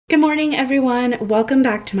Good morning everyone, welcome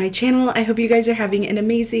back to my channel. I hope you guys are having an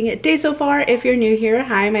amazing day so far. If you're new here,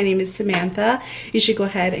 hi, my name is Samantha. You should go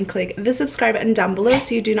ahead and click the subscribe button down below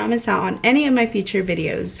so you do not miss out on any of my future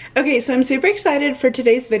videos. Okay, so I'm super excited for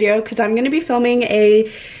today's video because I'm going to be filming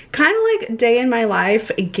a kind of like day in my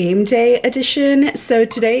life game day edition. So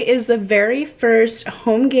today is the very first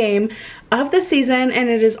home game of the season, and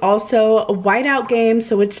it is also a whiteout game,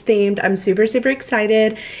 so it's themed. I'm super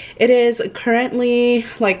excited. It is currently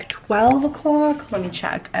like 12 o'clock. Let me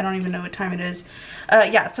check. I don't even know what time it is.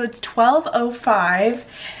 Yeah, so it's 12:05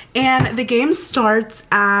 and the game starts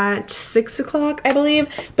at 6 o'clock, I believe,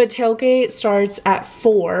 but tailgate starts at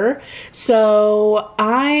 4. So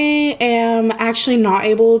I am actually not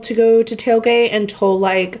able to go to tailgate until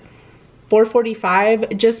like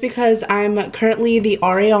 4:45 just because I'm currently the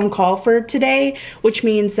RA on call for today, which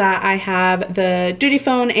means that I have the duty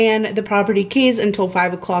phone and the property keys until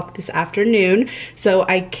 5 o'clock this afternoon. So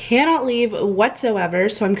I cannot leave whatsoever,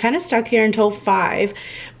 so I'm kind of stuck here until 5.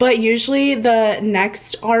 But usually the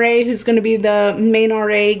next RA, who's going to be the main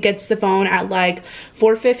RA, gets the phone at like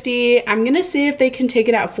 4:50. I'm gonna see if they can take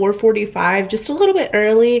it at 4:45, just a little bit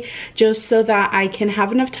early, just so that I can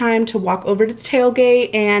have enough time to walk over to the tailgate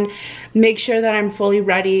and make sure that I'm fully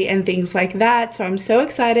ready and things like that. So I'm so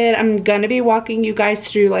excited. I'm gonna be walking you guys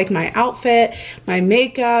through like my outfit, my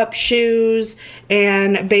makeup, shoes,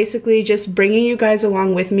 and basically just bringing you guys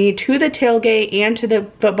along with me to the tailgate and to the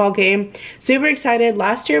football game. Super excited.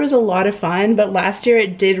 Last year was a lot of fun, but last year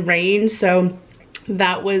it did rain, so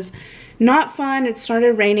that was not fun. It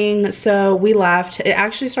started raining, so we left. It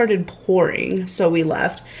actually started pouring, so we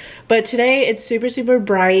left. But today it's super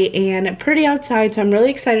bright and pretty outside, so I'm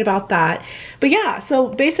really excited about that. But yeah, so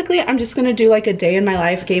basically I'm just gonna do like a day in my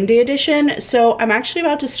life game day edition. So I'm actually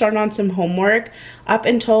about to start on some homework up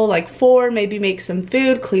until like 4, maybe make some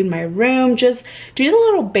food, clean my room, just do the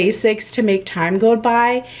little basics to make time go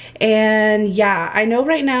by. And yeah, I know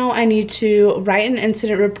right now I need to write an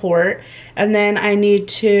incident report, and then I need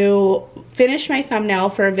to finish my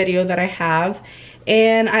thumbnail for a video that I have.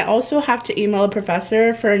 And I also have to email a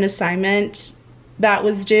professor for an assignment that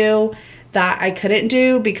was due that I couldn't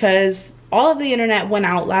do because all of the internet went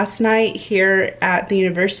out last night here at the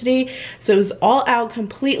university. So it was all out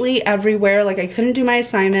completely everywhere. Like I couldn't do my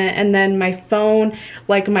assignment, and then my phone,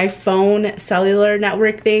 like my phone cellular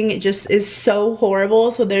network thing, it just is so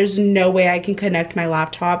horrible. So there's no way I can connect my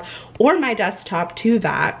laptop or my desktop to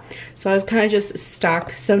that. So I was kind of just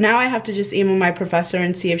stuck. So now I have to just email my professor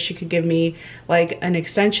and see if she could give me like an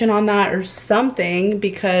extension on that or something,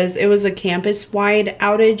 because it was a campus-wide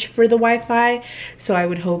outage for the Wi-Fi. So I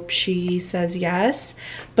would hope she says yes.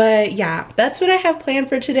 But yeah, that's what I have planned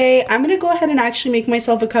for today. I'm gonna go ahead and actually make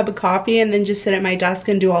myself a cup of coffee and then just sit at my desk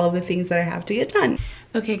and do all of the things that I have to get done.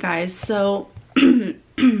 Okay guys, so I'm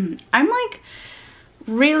like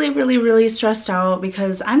really stressed out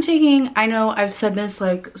because I'm taking, I know I've said this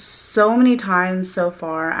like so many times so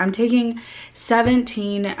far, I'm taking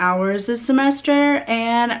 17 hours this semester,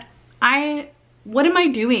 and what am I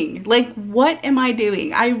doing? Like, what am I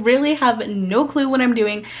doing? I really have no clue what I'm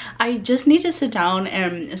doing. I just need to sit down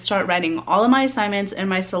and start writing all of my assignments and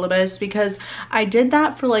my syllabus, because I did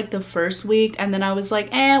that for like the first week and then I was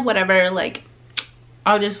like, whatever, like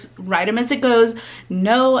I'll just write them as it goes.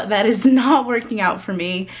 No, that is not working out for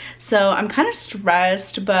me. So I'm kind of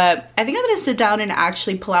stressed, but I think I'm gonna sit down and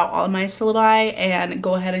actually pull out all of my syllabi and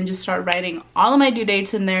go ahead and just start writing all of my due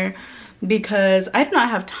dates in there, because I do not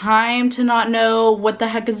have time to not know what the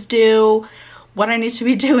heck is due, what I need to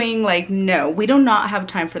be doing. Like, no, we do not have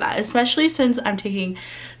time for that, especially since I'm taking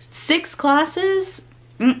 6 classes.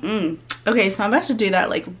 Okay, so I'm about to do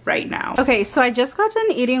that like right now. Okay, so I just got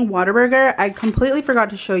done eating Whataburger. I completely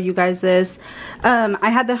forgot to show you guys this.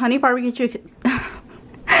 I had the honey barbecue chicken.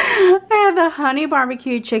 I had the honey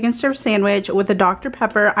barbecue chicken strip sandwich with a Dr.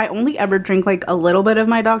 Pepper. I only ever drink like a little bit of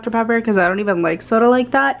my Dr. Pepper because I don't even like soda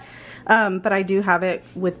like that. But I do have it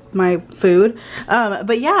with my food.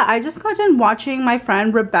 But yeah, I just got done watching my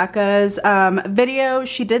friend Rebecca's video.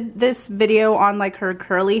 She did this video on like her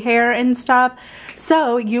curly hair and stuff.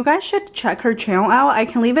 So you guys should check her channel out. I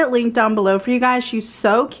can leave it linked down below for you guys. She's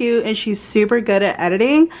so cute and she's super good at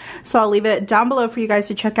editing. So I'll leave it down below for you guys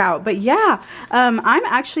to check out. But yeah, I'm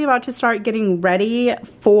actually about to start getting ready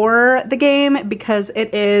for the game because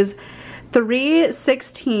it is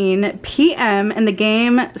 3:16 p.m. and the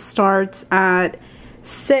game starts at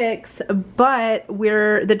 6, but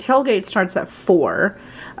the tailgate starts at 4.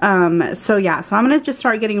 So yeah, so I'm gonna just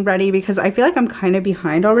start getting ready because I feel like I'm kind of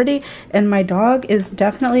behind already, and my dog is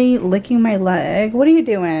definitely licking my leg. What are you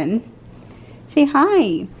doing? Say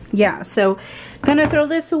hi. yeah, so I'm gonna throw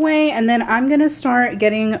this away and then I'm gonna start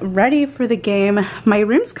getting ready for the game. My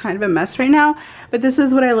room's kind of a mess right now, but this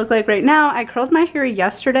is what I look like right now. I curled my hair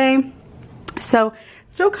yesterday, so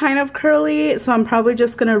it's still kind of curly, so I'm probably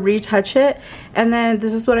just gonna retouch it. And then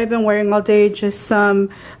this is what I've been wearing all day, just some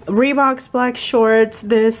Reeboks black shorts,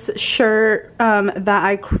 this shirt that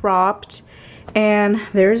I cropped, and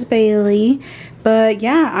there's Bailey. But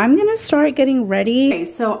yeah, I'm gonna start getting ready. Okay,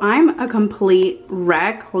 so I'm a complete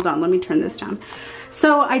wreck. Hold on, let me turn this down.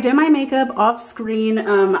 So I did my makeup off screen.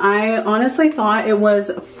 I honestly thought it was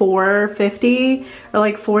 4:50 or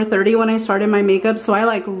like 4:30 when I started my makeup, so I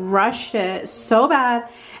like rushed it so bad,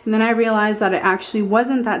 and then I realized that it actually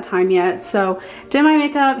wasn't that time yet. So did my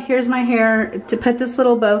makeup, here's my hair, to put this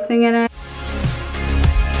little bow thing in it.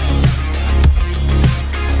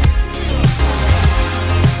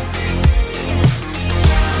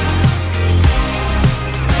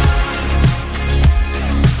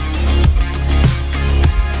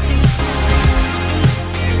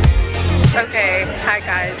 Okay, hi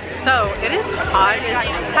guys. So it is hot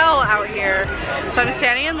as hell out here. So I'm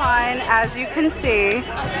standing in line, as you can see,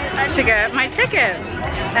 to get my ticket.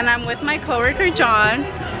 And I'm with my coworker John,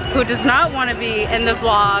 who does not want to be in the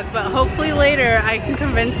vlog, but hopefully later I can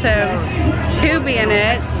convince him to be in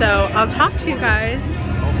it. So I'll talk to you guys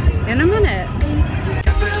in a minute.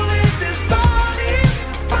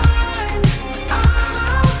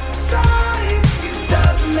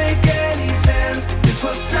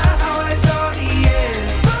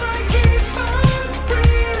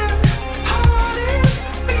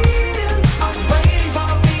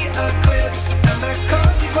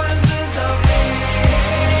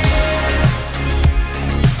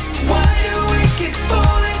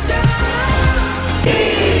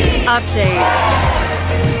 Update.